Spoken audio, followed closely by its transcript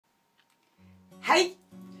Hey!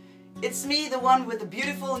 It's me, the one with the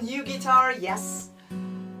beautiful new guitar, yes.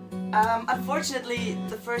 Unfortunately,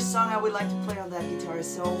 the first song I would like to play on that guitar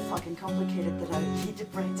is so fucking complicated that I need to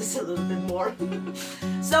practice a little bit more.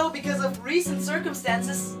 So, because of recent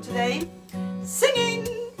circumstances today, singing!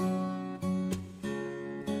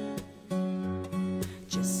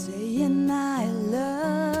 Just saying I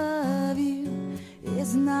love you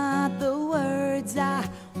is not the words I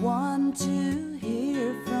want to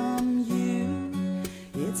hear from you.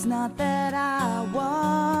 It's not that I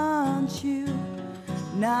want you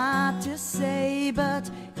not to say, but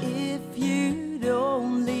if you'd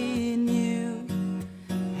only knew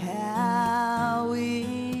how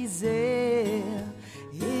easy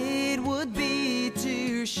it would be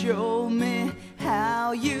to show me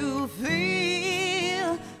how you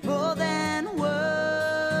feel. More than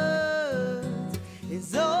words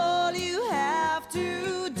is all you have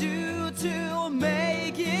to do to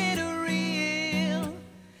make it real.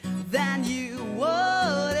 Then you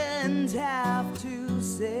wouldn't have to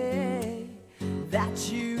say that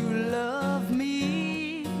you love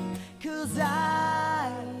me, 'cause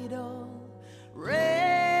I'd already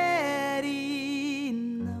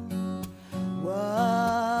know.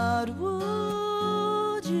 What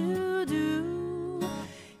would you do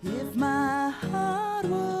if my heart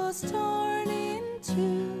was torn in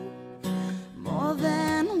two? More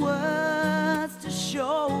than words to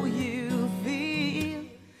show you feel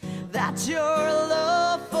that your love